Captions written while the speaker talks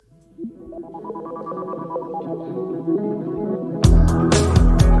Hi,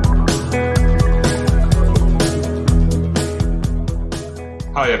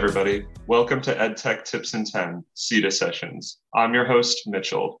 everybody. Welcome to EdTech Tips in 10, CETA Sessions. I'm your host,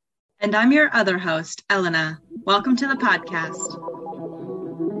 Mitchell. And I'm your other host, Elena. Welcome to the podcast.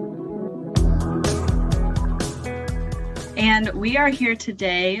 And we are here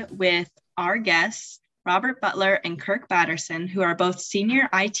today with our guests, Robert Butler and Kirk Batterson, who are both senior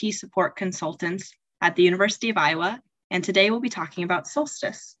IT support consultants at the University of Iowa. And today we'll be talking about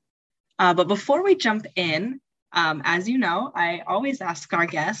Solstice. But before we jump in, as you know, I always ask our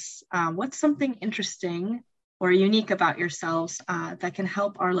guests, what's something interesting or unique about yourselves that can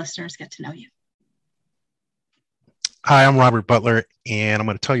help our listeners get to know you? Hi, I'm Robert Butler, and I'm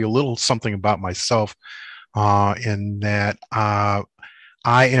going to tell you a little something about myself in that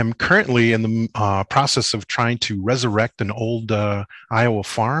I am currently in the process of trying to resurrect an old Iowa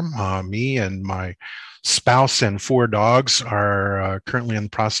farm. Me and my spouse and 4 dogs are currently in the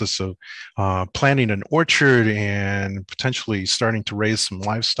process of planting an orchard and potentially starting to raise some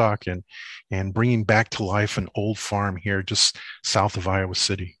livestock and bringing back to life an old farm here just south of Iowa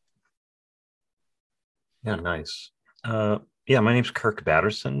City. Yeah, nice. My name's Kirk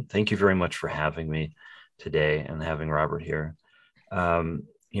Batterson. Thank you very much for having me today and having Robert here. I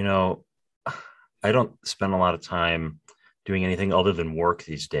don't spend a lot of time doing anything other than work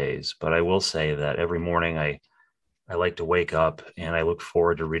these days, but I will say that every morning I like to wake up and I look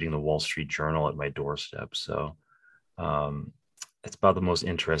forward to reading the Wall Street Journal at my doorstep. So it's about the most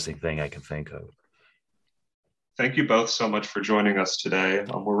interesting thing I can think of. Thank you both so much for joining us today.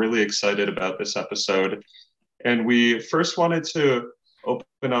 We're really excited about this episode. And we first wanted to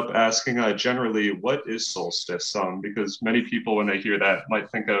open up asking generally, what is solstice? Because many people, when they hear that, might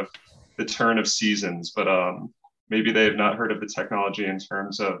think of the turn of seasons, but maybe they have not heard of the technology in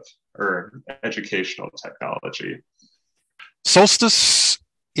terms of, or educational technology. Solstice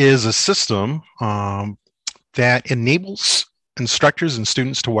is a system that enables instructors and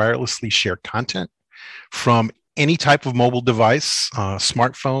students to wirelessly share content from any type of mobile device,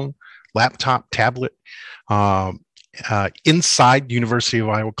 smartphone, laptop, tablet, inside University of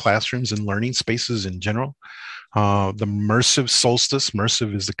Iowa classrooms and learning spaces in general. The Mersive Solstice,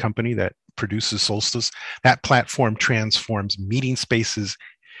 Mersive is the company that produces Solstice. That platform transforms meeting spaces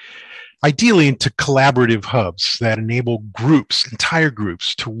ideally into collaborative hubs that enable groups, entire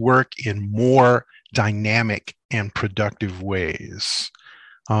groups, to work in more dynamic and productive ways.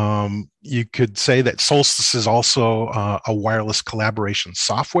 You could say that Solstice is also a wireless collaboration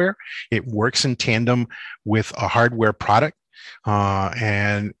software. It works in tandem with a hardware product,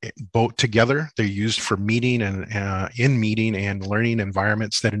 and both together they're used for meeting and in meeting and learning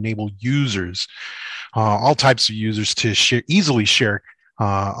environments that enable users, all types of users, to easily share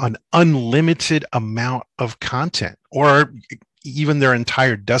an unlimited amount of content, or even their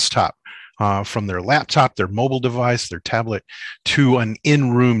entire desktop. From their laptop, their mobile device, their tablet, to an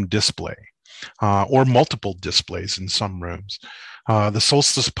in-room display, or multiple displays in some rooms. The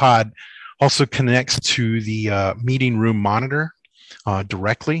Solstice Pod also connects to the meeting room monitor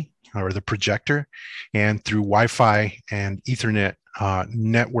directly, or the projector, and through Wi-Fi and Ethernet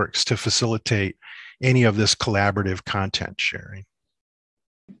networks to facilitate any of this collaborative content sharing.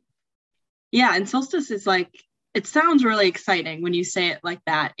 Yeah, and Solstice is it sounds really exciting when you say it like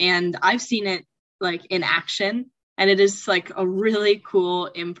that. And I've seen it in action, and it is a really cool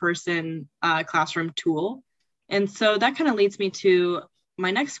in-person classroom tool. And so that kind of leads me to my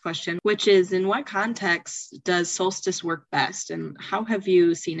next question, which is, in what context does Solstice work best, and how have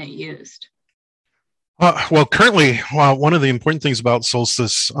you seen it used? Well, currently, one of the important things about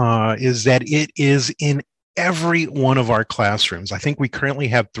Solstice is that it is in every one of our classrooms. I think we currently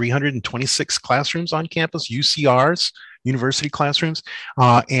have 326 classrooms on campus, UCRs, university classrooms,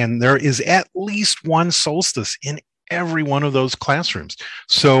 and there is at least one Solstice in every one of those classrooms.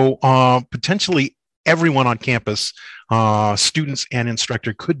 So potentially everyone on campus, students and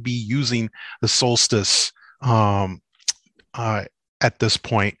instructor, could be using the Solstice at this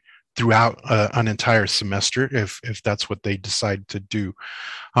point throughout an entire semester, if that's what they decide to do.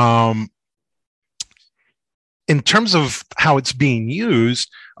 In terms of how it's being used,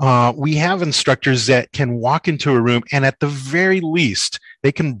 we have instructors that can walk into a room, and at the very least,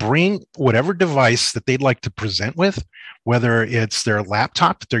 they can bring whatever device that they'd like to present with, whether it's their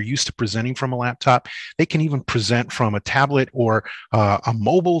laptop that they're used to presenting from a laptop. They can even present from a tablet or a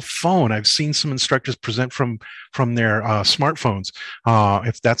mobile phone. I've seen some instructors present from their smartphones,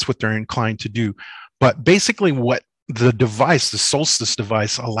 if that's what they're inclined to do. But basically what the device, the Solstice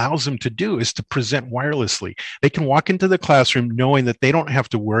device, allows them to do is to present wirelessly. They can walk into the classroom knowing that they don't have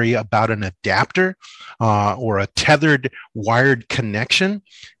to worry about an adapter or a tethered wired connection.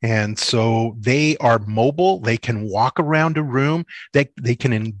 And so they are mobile. They can walk around a room. They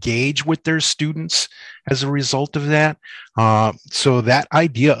can engage with their students as a result of that. So that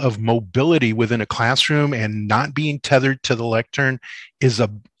idea of mobility within a classroom and not being tethered to the lectern is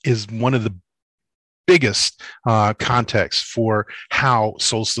one of the biggest context for how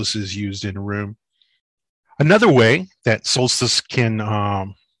Solstice is used in a room. Another way that Solstice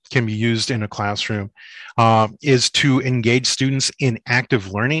can be used in a classroom is to engage students in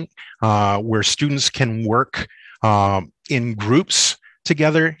active learning, where students can work in groups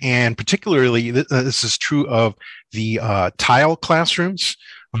together. And particularly, this is true of the tile classrooms,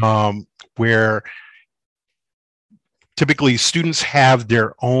 where typically students have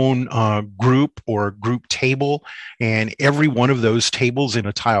their own group or group table, and every one of those tables in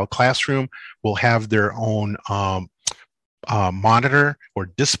a tile classroom will have their own monitor or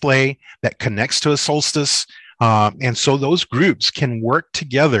display that connects to a Solstice. And so those groups can work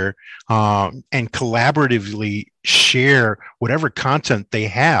together and collaboratively share whatever content they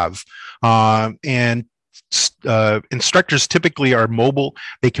have. And instructors typically are mobile.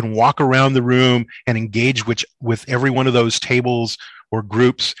 They can walk around the room and engage with every one of those tables or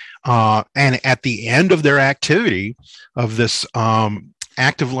groups. And at the end of their activity, of this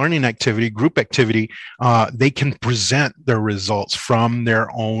active learning activity, group activity, they can present their results from their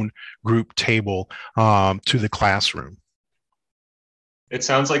own group table to the classroom. It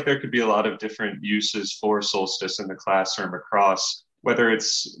sounds like there could be a lot of different uses for Solstice in the classroom across, whether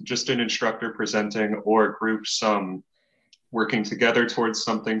it's just an instructor presenting or groups working together towards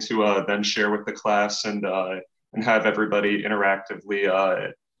something to then share with the class and have everybody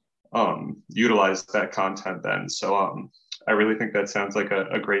interactively utilize that content then. So I really think that sounds like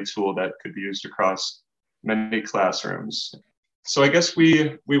a great tool that could be used across many classrooms. So I guess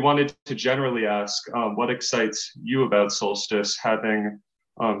we wanted to generally ask what excites you about Solstice, having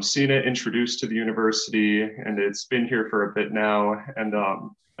seen it introduced to the university, and it's been here for a bit now. And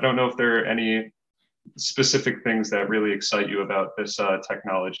I don't know if there are any specific things that really excite you about this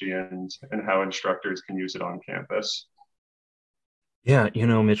technology and how instructors can use it on campus. Yeah,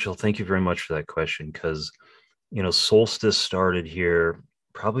 Mitchell, thank you very much for that question, because, Solstice started here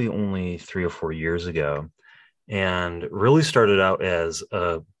probably only 3 or 4 years ago, and really started out as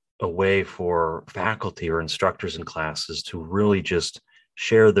a way for faculty or instructors in classes to really just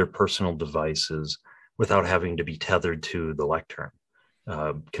share their personal devices without having to be tethered to the lectern,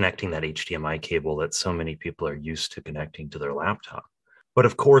 connecting that HDMI cable that so many people are used to connecting to their laptop. But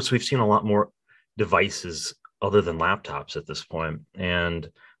of course, we've seen a lot more devices other than laptops at this point. And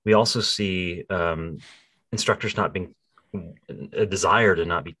we also see instructors not being a desire to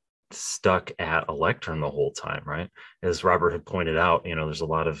not be stuck at a lectern the whole time, right? As Robert had pointed out, there's a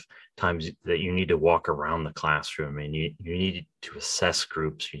lot of times that you need to walk around the classroom, and you need to assess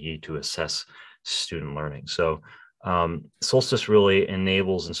groups, you need to assess student learning. So Solstice really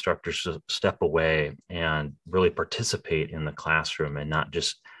enables instructors to step away and really participate in the classroom, and not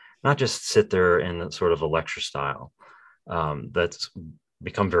just sit there in sort of a lecture style that's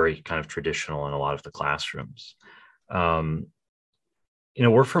become very kind of traditional in a lot of the classrooms.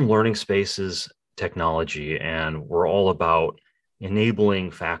 We're from Learning Spaces Technology, and we're all about enabling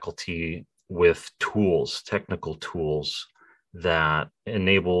faculty with tools, technical tools that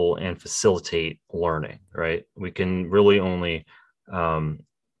enable and facilitate learning, right? We can really only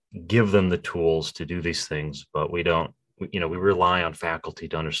give them the tools to do these things, but we rely on faculty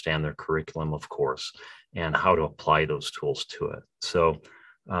to understand their curriculum, of course, and how to apply those tools to it. So,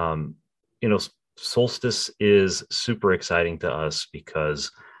 Solstice is super exciting to us because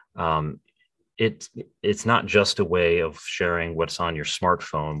it's not just a way of sharing what's on your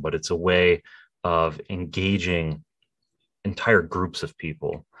smartphone, but it's a way of engaging entire groups of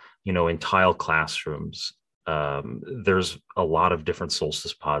people, in tile classrooms. There's a lot of different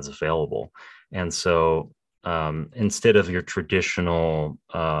Solstice pods available. And so instead of your traditional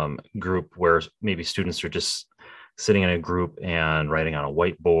group where maybe students are just sitting in a group and writing on a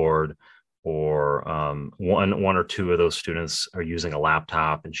whiteboard, or one or two of those students are using a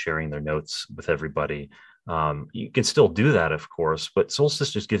laptop and sharing their notes with everybody. You can still do that, of course, but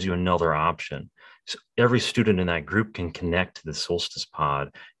Solstice just gives you another option. So every student in that group can connect to the Solstice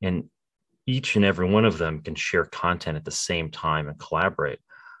pod, and each and every one of them can share content at the same time and collaborate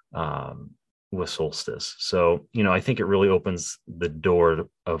with Solstice. So, I think it really opens the door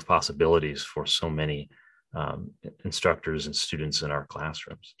of possibilities for so many instructors and students in our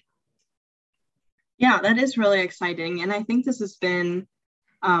classrooms. Yeah, that is really exciting. And I think this has been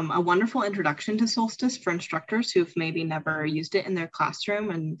a wonderful introduction to Solstice for instructors who've maybe never used it in their classroom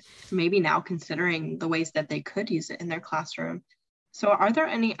and maybe now considering the ways that they could use it in their classroom. So are there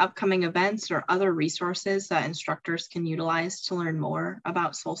any upcoming events or other resources that instructors can utilize to learn more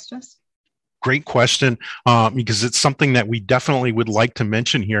about Solstice? Great question, because it's something that we definitely would like to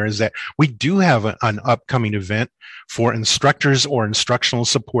mention here is that we do have an upcoming event for instructors or instructional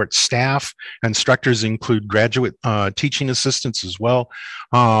support staff. Instructors include graduate teaching assistants as well,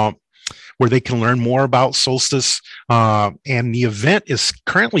 where they can learn more about Solstice. And the event is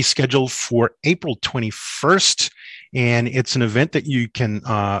currently scheduled for April 21st. And it's an event that you can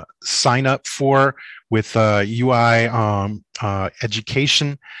sign up for with UI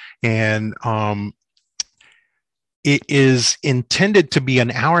Education. And it is intended to be an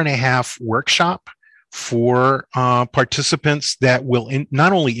 1.5-hour workshop for participants that will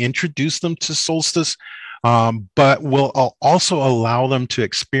not only introduce them to Solstice, but will also allow them to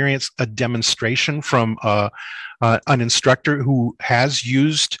experience a demonstration from an instructor who has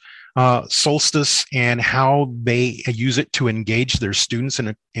used Solstice and how they use it to engage their students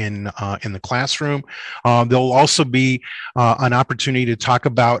in the classroom. There'll also be an opportunity to talk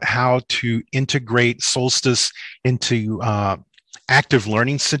about how to integrate Solstice into active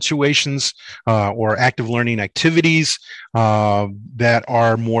learning situations or active learning activities that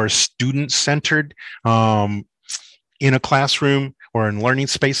are more student-centered in a classroom or in learning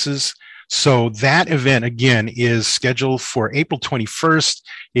spaces. So that event, again, is scheduled for April 21st.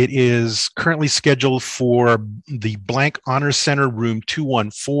 It is currently scheduled for the Blank Honor Center, room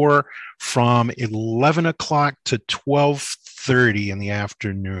 214, from 11 o'clock to 12:30 in the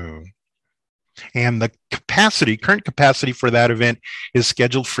afternoon. And the current capacity for that event is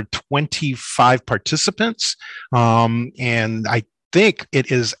scheduled for 25 participants. And I think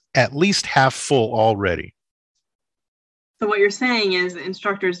it is at least half full already. So what you're saying is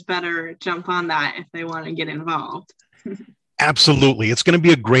instructors better jump on that if they want to get involved. Absolutely. It's going to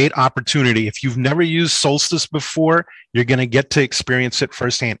be a great opportunity. If you've never used Solstice before, you're going to get to experience it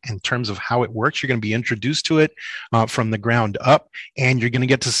firsthand in terms of how it works. You're going to be introduced to it from the ground up, and you're going to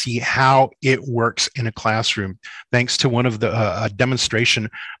get to see how it works in a classroom, thanks to one of the a demonstration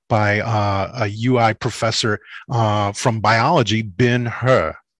by a UI professor from biology, Ben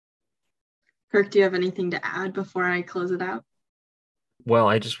Hur. Kirk, do you have anything to add before I close it out? Well,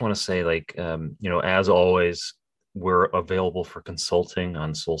 I just want to say, as always, we're available for consulting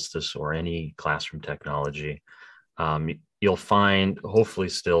on Solstice or any classroom technology. You'll find, hopefully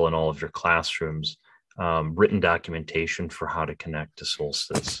still in all of your classrooms, written documentation for how to connect to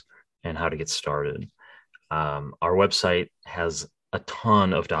Solstice and how to get started. Our website has a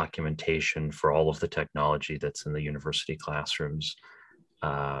ton of documentation for all of the technology that's in the university classrooms.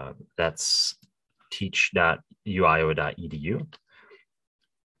 That's teach.uiowa.edu.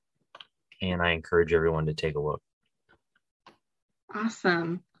 And I encourage everyone to take a look.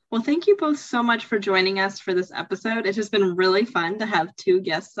 Awesome. Well, thank you both so much for joining us for this episode. It's just been really fun to have two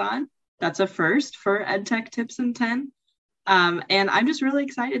guests on. That's a first for EdTech Tips in 10. And I'm just really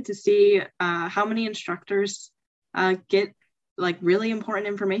excited to see how many instructors get really important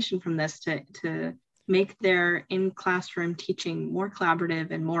information from this to make their in-classroom teaching more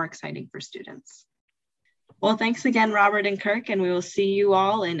collaborative and more exciting for students. Well, thanks again, Robert and Kirk, and we will see you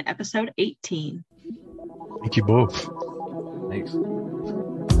all in episode 18. Thank you both. Thanks.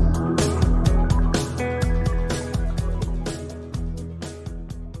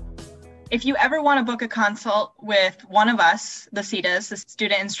 If you ever want to book a consult with one of us, the SITAs, the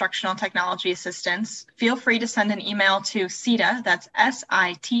Student Instructional Technology Assistants, feel free to send an email to SITA, that's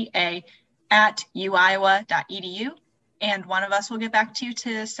SITA, @uiowa.edu, and one of us will get back to you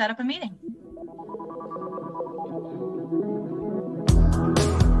to set up a meeting.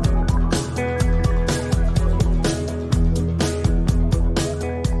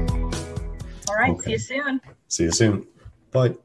 All right, okay. See you soon. See you soon. Bye.